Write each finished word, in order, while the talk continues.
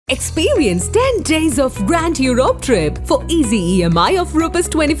Experience 10 days of Grand Europe trip for easy EMI of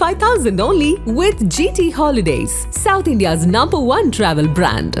 ₹25,000 only with GT Holidays, South India's #1 travel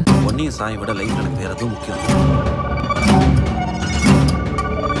brand. ஒன்னியும் Sai விட life எனக்கு வேற எதுவும் முக்கியம்.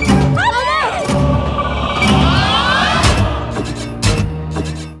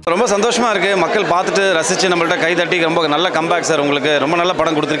 ரொம்ப சந்தோஷமா இருக்கு. மக்கள் பார்த்துட்டு ரசிச்சு நம்மள்ட்ட கை தட்டி ரொம்ப நல்ல கம்பேக் சார், உங்களுக்கு ரொம்ப நல்ல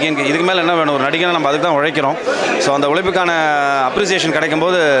படம் கொடுத்துருக்கீங்க. இதுக்கு மேலே என்ன வேணும்? ஒரு நடிகனை நம்ம அதுக்கு தான் உழைக்கிறோம். ஸோ அந்த உழைப்புக்கான அப்ரிசியேஷன்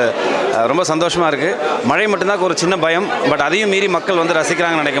கிடைக்கும்போது ரொம்ப சந்தோஷமா இருக்கு. மழை மட்டும்தான் ஒரு சின்ன பயம், பட் அதையும் மீறி மக்கள் வந்து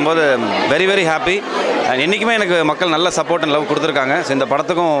ரசிக்கிறாங்கன்னு நினைக்கும் போது வெரி வெரி ஹாப்பி. என்றைக்குமே எனக்கு மக்கள் நல்ல சப்போர்ட் அண்ட் லவ் கொடுத்துருக்காங்க. ஸோ இந்த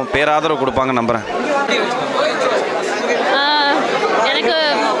படத்துக்கும் பேராதரவு கொடுப்பாங்கன்னு நம்புகிறேன். எனக்கு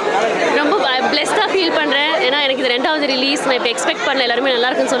ரொம்ப பிளெஸ்டாக ஃபீல் பண்ணுறேன். ஏன்னா எனக்கு இது 2வது ரிலீஸ். நான் இப்போ எக்ஸ்பெக்ட் பண்ணல எல்லாருமே நல்லா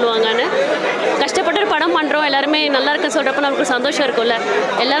இருக்குன்னு சொல்லுவாங்கன்னு. கஷ்டப்பட்டு ஒரு படம் பண்ணுறோம், எல்லாருமே நல்லா இருக்குன்னு சொல்கிறப்ப நமக்கு சந்தோஷம் இருக்கும்ல.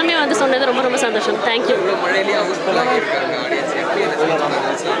 எல்லாருமே வந்து சொன்னது ரொம்ப ரொம்ப சந்தோஷம். தேங்க்யூ.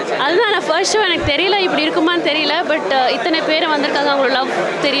 அதுதான் நான் ஃபர்ஸ்ட் ஷோ எனக்கு தெரியல இப்படி இருக்குமான்னு தெரியல. பட் இத்தனை பேர் வந்திருக்காங்க அவங்களோட லவ்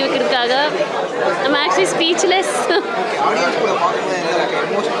தெரிவிக்கிறதுக்காக. நம்ம ஆக்சுவலி ஸ்பீச்லெஸ்.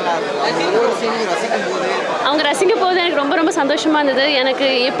 அவங்க ரசிக்கும் போது எனக்கு ரொம்ப ரொம்ப சந்தோஷமாக இருந்தது. எனக்கு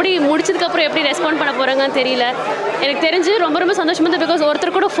எப்படி முடிச்சதுக்கப்புறம் எப்படி ரெஸ்பாண்ட் பண்ண போகிறாங்கன்னு தெரியல. எனக்கு தெரிஞ்சு ரொம்ப ரொம்ப சந்தோஷமாக இருந்தது. பிகாஸ்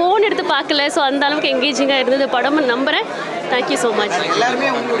ஒருத்தர் கூட ஃபோன் எடுத்து பார்க்கல. ஸோ அந்த அளவுக்கு எங்கேஜிங்காக இருந்தது படம் நம்புகிறேன். Thank you so much.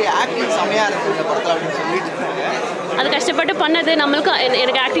 அது கஷ்டப்பட்டு பண்ணது நம்மளுக்கும்.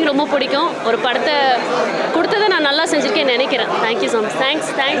 எனக்கு ஆக்டிங் ரொம்ப பிடிக்கும். ஒரு படத்தை கொடுத்ததை நான் நல்லா செஞ்சுருக்கேன்னு நினைக்கிறேன். Thank you so much. தேங்க்ஸ்.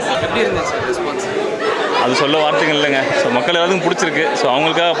 அது சொல்ல வார்த்தைகள் இல்லைங்க. ஸோ மக்கள் எல்லாத்துக்கும் பிடிச்சிருக்கு. ஸோ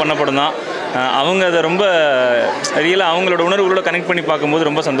அவங்களுக்காக பண்ண படம் தான். அவங்க அதை ரொம்ப ரியலாக அவங்களோட உணர்வுகளோட கனெக்ட் பண்ணி பார்க்கும்போது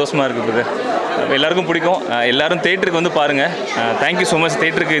ரொம்ப சந்தோஷமாக இருக்குது. எல்லாருக்கும் பிடிக்கும். எல்லோரும் தேட்டருக்கு வந்து பாருங்கள். Thank you so much.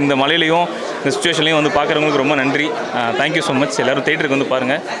 தேட்டருக்கு இந்த மலையிலையும் இந்த சுச்சுவேஷன்லையும் வந்து பார்க்குறவங்களுக்கு ரொம்ப நன்றி. Thank you so much. எல்லோரும் தேட்டருக்கு வந்து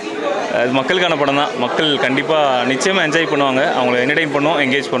பாருங்கள். அது மக்களுக்கான படம் தான். மக்கள் கண்டிப்பாக நிச்சயமாக என்ஜாய் பண்ணுவாங்க. அவங்கள என்டர்டெயின் பண்ணும்,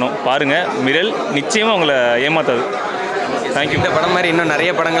 என்கேஜ் பண்ணும். பாருங்கள், மிரல் நிச்சயமாக அவங்கள ஏமாத்தாது. தேங்க்யூ. இந்த படம் மாதிரி இன்னும்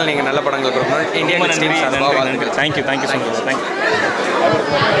நிறைய படங்கள் நீங்கள் நல்ல படங்கள் கொடுக்கணும். நன்றி. Thank you so much. Thank you.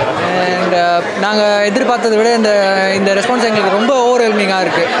 And நாங்கள் எதிர்பார்த்ததை விட இந்த ரெஸ்பான்ஸ் எங்களுக்கு ரொம்ப ஓவர்வெல்மிங்காக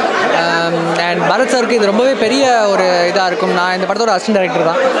இருக்குது. அண்ட் பரத் சாருக்கு இது ரொம்பவே பெரிய ஒரு இதாக இருக்கும். நான் இந்த படத்தோட அசிஸ்டன்ட் டைரக்டர்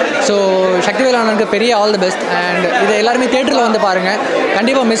தான். ஸோ சக்திவேல் அண்ணனுக்கு பெரிய ஆல் தி பெஸ்ட். அண்ட் இதை எல்லாருமே தேட்டரில் வந்து பாருங்கள்.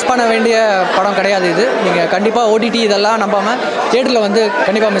 கண்டிப்பாக மிஸ் பண்ண வேண்டிய படம் கிடையாது இது. நீங்கள் கண்டிப்பாக ஓடிடி இதெல்லாம் நம்பாமல் தேட்டரில் வந்து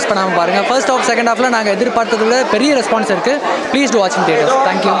கண்டிப்பாக மிஸ் பண்ணாமல் பாருங்கள். ஃபர்ஸ்ட் ஹாஃப் செகண்ட் ஹாஃபில் நாங்கள் எதிர்பார்த்ததை விட பெரிய ரெஸ்பான்ஸ் இருக்குது. Please to watch in theatres.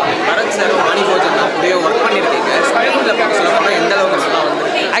 Thank you. Bharat sir Vani Bhojan அப்படியே ஒர்க் பண்ணியிருக்கீங்க. எந்த அளவுக்கு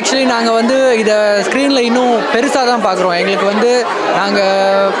ஆக்சுவலி நாங்கள் வந்து இதை ஸ்க்ரீனில் இன்னும் பெருசாக தான் பார்க்குறோம். எங்களுக்கு வந்து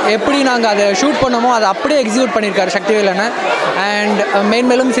எப்படி நாங்கள் அதை ஷூட் பண்ணோமோ அதை அப்படியே எக்ஸிக்யூட் பண்ணியிருக்காரு சக்திவேல் அண்ணன். அண்ட்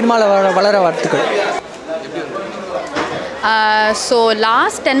மேன்மேலும் சினிமாவில் வளர வாழ்த்துக்கள். ஸோ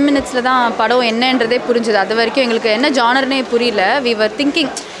லாஸ்ட் 10 மினிட்ஸில் தான் படம் என்னன்றதே புரிஞ்சுது. அது வரைக்கும் எங்களுக்கு என்ன ஜானர்னே புரியல. வி வர்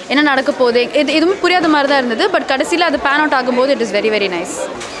திங்கிங் என்ன நடக்க போகுது, எதுவும் புரியாத மாதிரி தான் இருந்தது. பட் கடைசியில் அது பேன் அவுட் ஆகும்போது it is very very nice.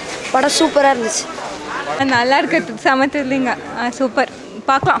 படம் சூப்பராக இருந்துச்சு. நல்லா இருக்குது. சமத்துலிங்க சூப்பர்.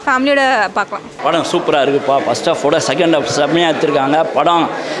 பார்க்கலாம், ஃபேமிலியோட பார்க்கலாம். படம் சூப்பராக இருக்குப்பா. ஃபஸ்ட் ஹாஃபோட செகண்ட் ஹாஃப் செம்மையாக எடுத்துருக்காங்க. படம்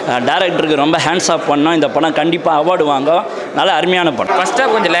டேரக்டருக்கு ரொம்ப ஹேண்ட்ஸ் ஆஃப் பண்ணோம். இந்த படம் கண்டிப்பாக அவார்டு வாங்கும். நல்ல அருமையான படம். ஃபஸ்ட்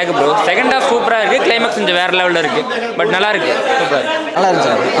ஹாஃப் கொஞ்சம் லேக் ப்ரோ. செகண்ட் ஹாஃப் சூப்பராக இருக்குது. கிளைமேக்ஸ் கொஞ்சம் வேறு லெவலில் இருக்குது. பட் நல்லா இருக்குது. சூப்பராக நல்லா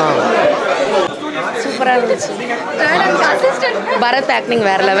இருந்துச்சு. சூப்பராக இருந்துச்சு. பரத் ஆக்டிங்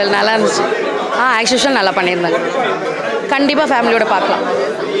வேறு லெவல். நல்லா இருந்துச்சு. ஆக்சுவல் நல்லா பண்ணியிருந்தாங்க. கண்டிப்பாக ஃபேமிலியோட பார்க்கலாம்.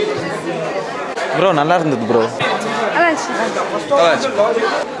 ப்ரோ நல்லா இருந்தது ப்ரோ.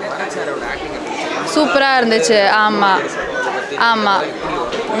 சூப்பராக இருந்துச்சு. ஆமாம்.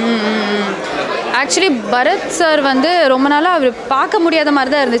 ஆக்சுவலி பரத் சார் வந்து ரொம்ப நாளாக அவர் பார்க்க முடியாத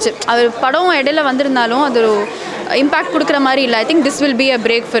மாதிரி தான் இருந்துச்சு. அவர் படம் இடையில வந்திருந்தாலும் அது ஒரு இம்பேக்ட் கொடுக்குற மாதிரி இல்லை. I think this will be a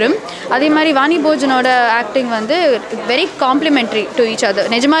break for him. அதே மாதிரி வாணி போஜனோட ஆக்டிங் வந்து very complimentary to each other.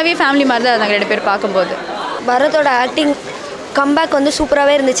 நிஜமாகவே ஃபேமிலி மாதிரி தான் இருந்தாங்க 2 பேர் பார்க்கும்போது. பரத்தோட ஆக்டிங் கம்பேக் வந்து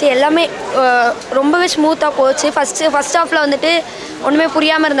சூப்பராகவே இருந்துச்சு. எல்லாமே ரொம்பவே ஸ்மூத்தாக போச்சு. ஃபஸ்ட் ஹாஃபில் வந்துட்டு ஒன்றுமே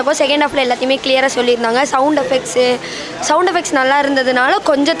புரியாமல் இருந்தப்போ செகண்ட் ஹாஃபில் எல்லாத்தையுமே கிளியராக சொல்லியிருந்தாங்க. சவுண்ட் எஃபெக்ட்ஸ் நல்லா இருந்ததுனால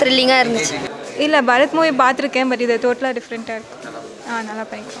கொஞ்சம் த்ரில்லிங்காக இருந்துச்சு. இல்லை, பரத் மூவி பார்த்துருக்கேன். பட் இது டோட்டலாக டிஃப்ரெண்ட்டாக இருக்கும். நல்லா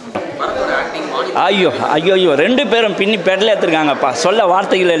பண்ணிக்கலாம். ஐயோ 2 பேரும் பின்னி பெடல எடுத்துருக்காங்கப்பா. சொல்ல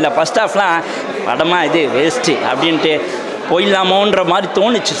வார்த்தைகள் இல்லை. ஃபஸ்ட் ஹாஃப்லாம் படமா இது வேஸ்ட்டு அப்படின்ட்டு போயிடலாமோன்ற மாதிரி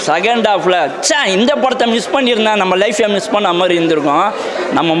தோணுச்சு. செகண்ட் ஹாஃபில் இந்த படத்தை மிஸ் பண்ணியிருந்தா நம்ம லைஃப்பை மிஸ் பண்ண மாதிரி இருந்திருக்கோம்.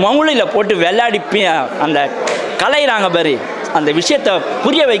 நம்ம மௌலியில் போட்டு விளையாடி அந்த கலையிறாங்க பாரு, அந்த விஷயத்தை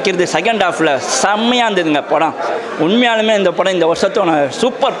புரிய வைக்கிறது செகண்ட் ஹாஃபில் செம்மையாக இருந்ததுங்க படம். உண்மையாலுமே இந்த படம் இந்த வருஷத்தோட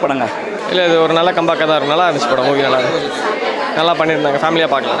சூப்பர் படங்க. இல்லை, இது ஒரு நல்ல கம்பேக்காக தான் இருக்கும். நல்லா இருந்துச்சு படம். மூவி நல்லா இருந்துச்சு. நல்லா பண்ணியிருந்தாங்க,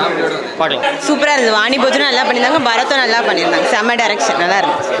 ஃபேமிலியாக பார்க்கலாம். சூப்பராக இருந்தது. வாணி போஜனும் நல்லா பண்ணியிருந்தாங்க, பரத்தும் நல்லா பண்ணியிருந்தாங்க. செம்ம டைரக்ஷன், நல்லா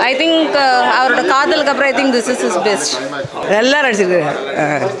இருந்துச்சு. ஐ திங்க் அவரோட காதலுக்கு அப்புறம் I think this is is best. நல்லா நடிச்சிருக்காரு.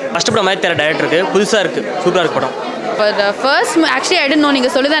 ஃபஸ்ட்டு படம் மாதிரி தெரியல, டைரக்டருக்கு புதுசாக இருக்குது, சூப்பராக இருக்கு படம். For the first, actually I didn't know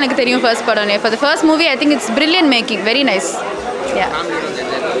நீங்கள் சொல்லுதான் எனக்கு தெரியும் ஃபர்ஸ்ட் படம். For the first movie I think it's brilliant making, very nice. Yeah.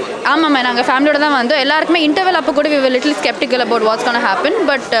 ஆமாம், நாங்கள் ஃபேமிலியோட தான் வந்தோம். எல்லாருக்குமே இன்டர்வல் அப்போ கூட we were little skeptical about what's going to happen,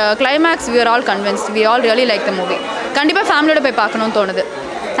 but climax we were all convinced. We all really like the movie. கண்டிப்பாக ஃபேமிலியோட போய் பார்க்கணும்னு தோணுது.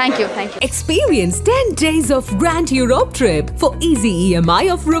 Thank you. Experience 10 days of Grand Europe trip for easy EMI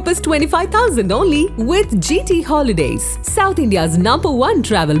of ₹25,000 only with GT Holidays, South India's #1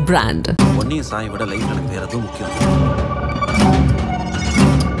 travel brand. ஒன்னிய சாயை விட life எனக்கு வேற எதுவும் முக்கியம்.